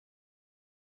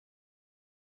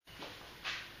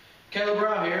Caleb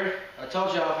Rowe here. I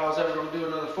told y'all if I was ever going to do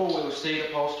another four-wheeler seat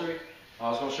upholstery, I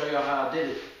was going to show y'all how I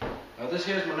did it. This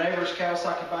here's my neighbor's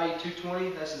Kawasaki Bayou 220.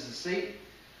 This is the seat.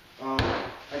 I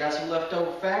got some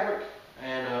leftover fabric,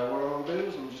 and what I'm going to do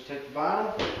is I'm going to just take the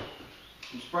vinyl,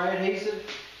 some spray adhesive,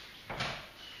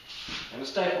 and a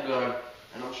staple gun,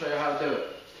 and I'll show you how to do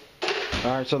it.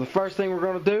 Alright, so the first thing we're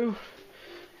going to do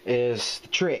is the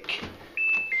trick.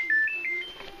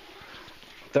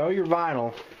 Throw your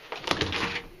vinyl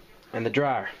in the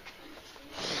dryer.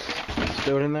 Let's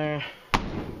do it in there.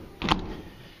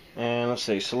 And let's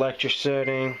see, select your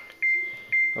setting.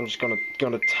 I'm just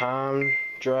gonna time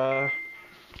dry.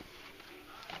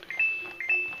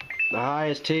 The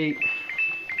highest heat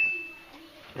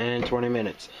and 20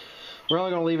 minutes. We're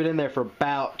only gonna leave it in there for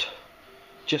about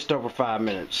just over 5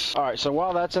 minutes. Alright, so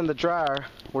while that's in the dryer,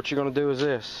 what you're gonna do is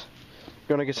this.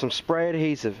 You're gonna get some spray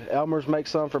adhesive. Elmer's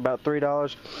makes some for about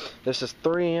 $3. This is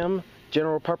 3M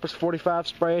general purpose 45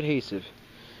 spray adhesive.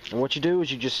 And what you do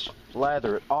is you just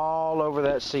lather it all over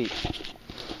that seat.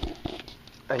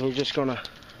 And you're just gonna,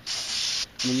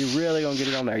 you're really gonna get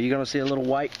it on there. You're gonna see a little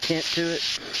white tint to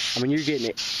it. I mean, you're getting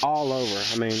it all over.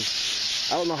 I mean,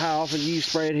 I don't know how often you use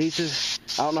spray adhesive.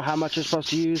 I don't know how much you're supposed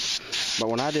to use. But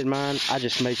when I did mine, I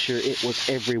just made sure it was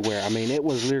everywhere. I mean, it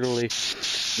was literally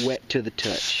wet to the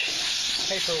touch.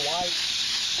 Paper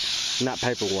white? Not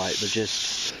paper white, but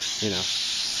just, you know,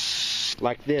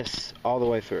 like this all the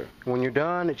way through. When you're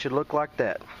done, it should look like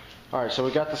that. Alright, so we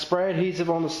got the spray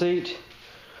adhesive on the seat.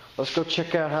 Let's go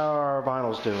check out how our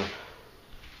vinyl's doing.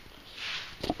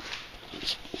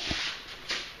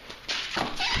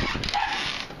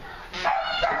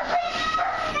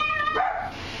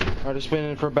 Alright, it's been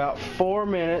in for about 4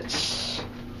 minutes.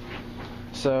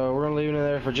 So we're going to leave it in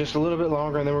there for just a little bit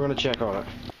longer and then we're going to check on it.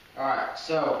 Alright,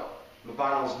 so the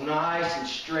vinyl's nice and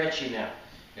stretchy now.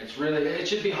 It's really, it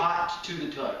should be hot to the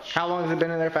touch. How long has it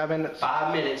been in there? 5 minutes?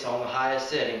 5 minutes on the highest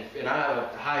setting, and I have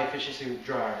a high efficiency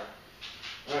dryer.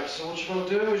 Alright, so what you're going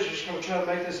to do is you're just going to try to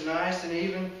make this nice and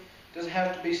even. It doesn't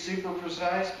have to be super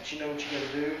precise, but you know what you got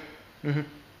to do. Mm-hmm.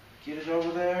 Get it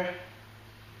over there,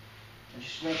 and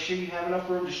just make sure you have enough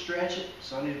room to stretch it.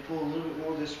 So I need to pull a little bit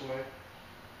more this way.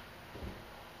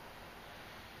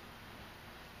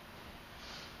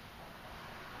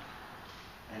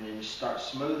 And then just start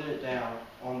smoothing it down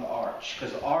on the arch,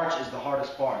 because the arch is the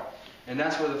hardest part, and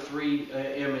that's where the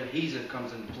 3M adhesive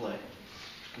comes into play,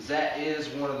 because that is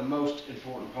one of the most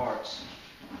important parts,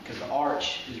 because the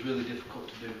arch is really difficult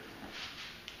to do.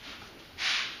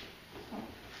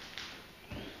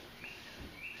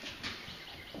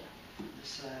 This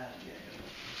side, yeah,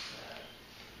 this side,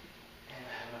 and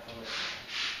I have enough on this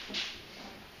side.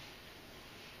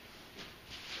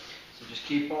 So just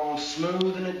keep on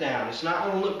smoothing it down. It's not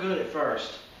going to look good at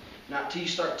first. Not till you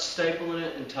start stapling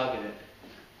it and tugging it.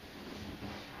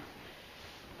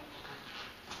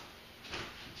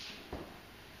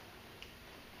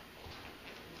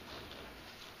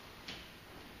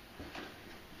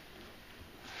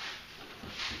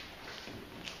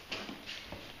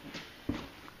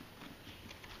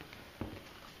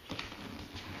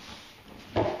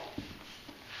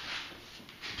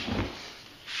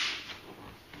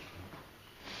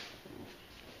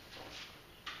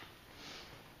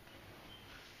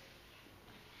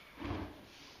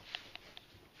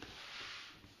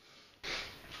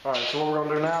 Alright, so what we're going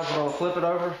to do now is we're going to flip it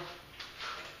over.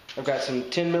 I've got some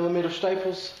 10mm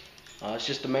staples. It's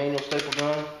just a manual staple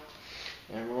gun.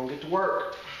 And we're going to get to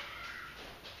work.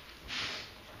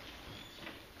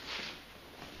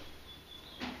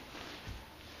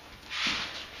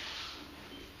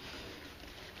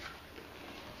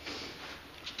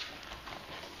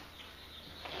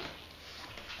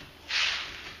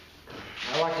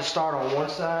 I like to start on one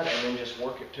side and then just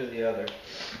work it to the other.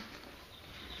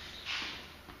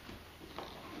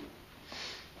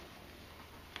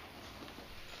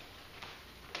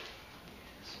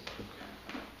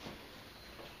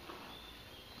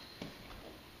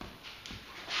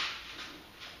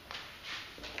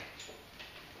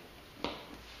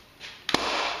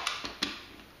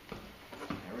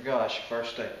 Gosh,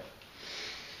 first staple.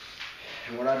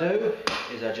 And what I do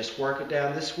is I just work it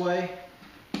down this way,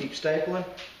 keep stapling.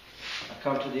 I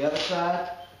come to the other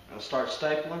side, I'll start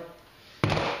stapling. You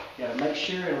gotta make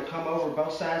sure it'll come over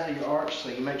both sides of your arch, so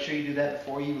you make sure you do that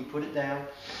before you even put it down.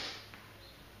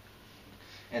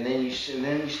 And then you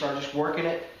start just working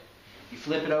it. You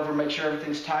flip it over, make sure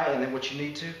everything's tight, and then what you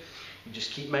need to, you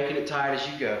just keep making it tight as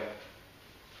you go.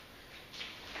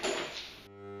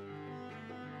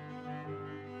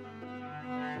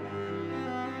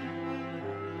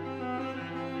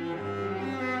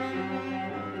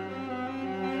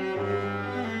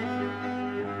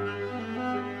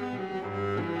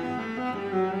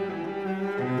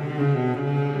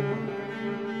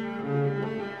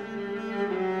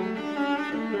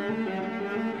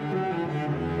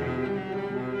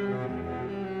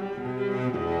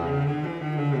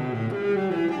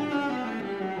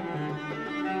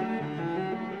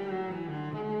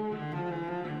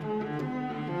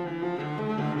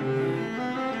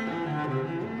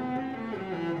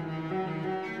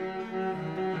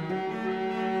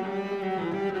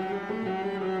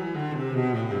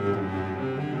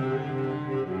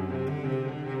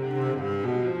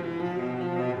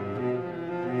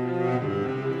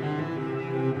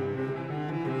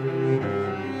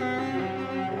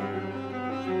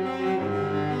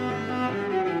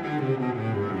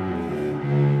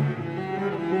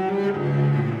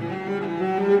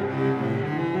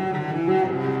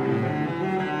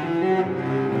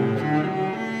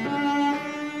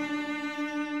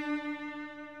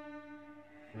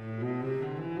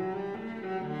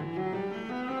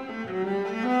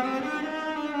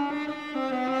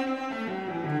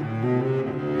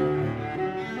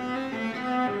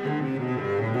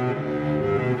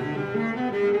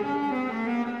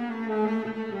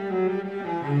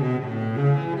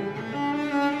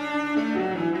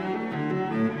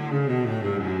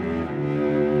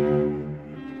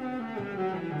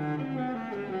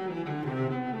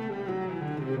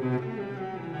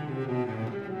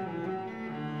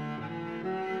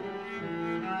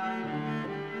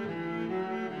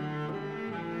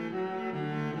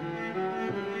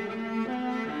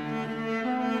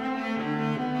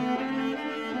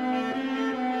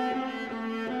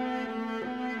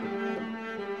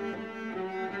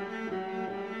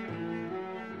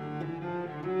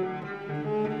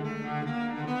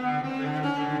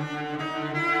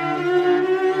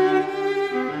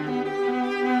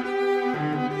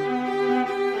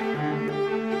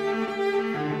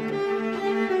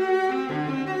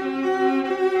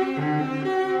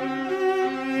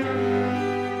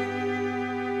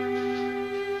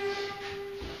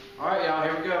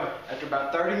 After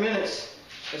about 30 minutes,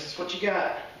 this is what you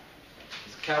got.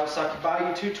 It's a Kawasaki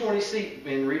Bayou 220 seat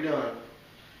being redone.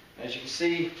 As you can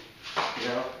see, you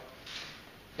know,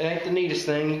 it ain't the neatest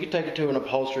thing. You could take it to an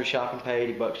upholstery shop and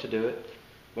pay $80 to do it,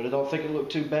 but I don't think it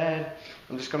looked too bad.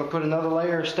 I'm just going to put another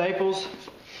layer of staples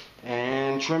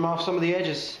and trim off some of the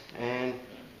edges, and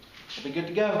it'll be good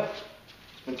to go.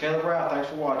 It's been Caleb Rao. Thanks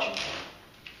for watching.